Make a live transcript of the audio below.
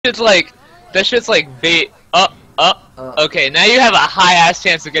shit's like, that shit's like bait. Okay, now you have a high ass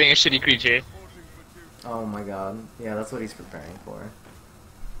chance of getting a shitty creature. Oh my god. Yeah, that's what he's preparing for.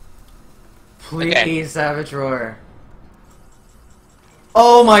 Please, Okay. Savage Roar.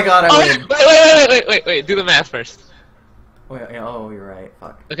 Oh my god, I win. Wait, do the math first. Wait, yeah, oh, you're right.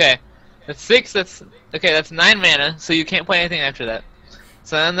 Fuck. Okay. That's 6, that's 9 mana, so you can't play anything after that.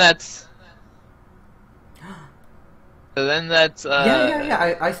 So then that's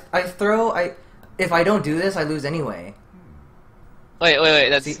Yeah. I throw. If I don't do this, I lose anyway. Wait,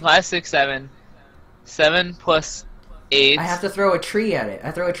 that's See? 5, 6, 7. 7 plus 8. I have to throw a tree at it.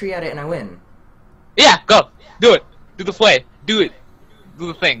 I throw a tree at it and I win. Yeah, go! Do it! Do the play! Do it! Do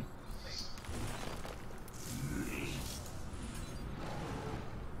the thing.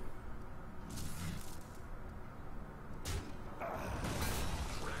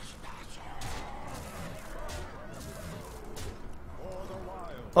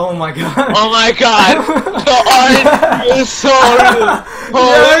 Oh my god. Oh my god! The art is so real!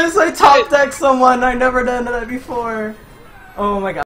 Yes, I top deck someone. I never done that before. Oh my god.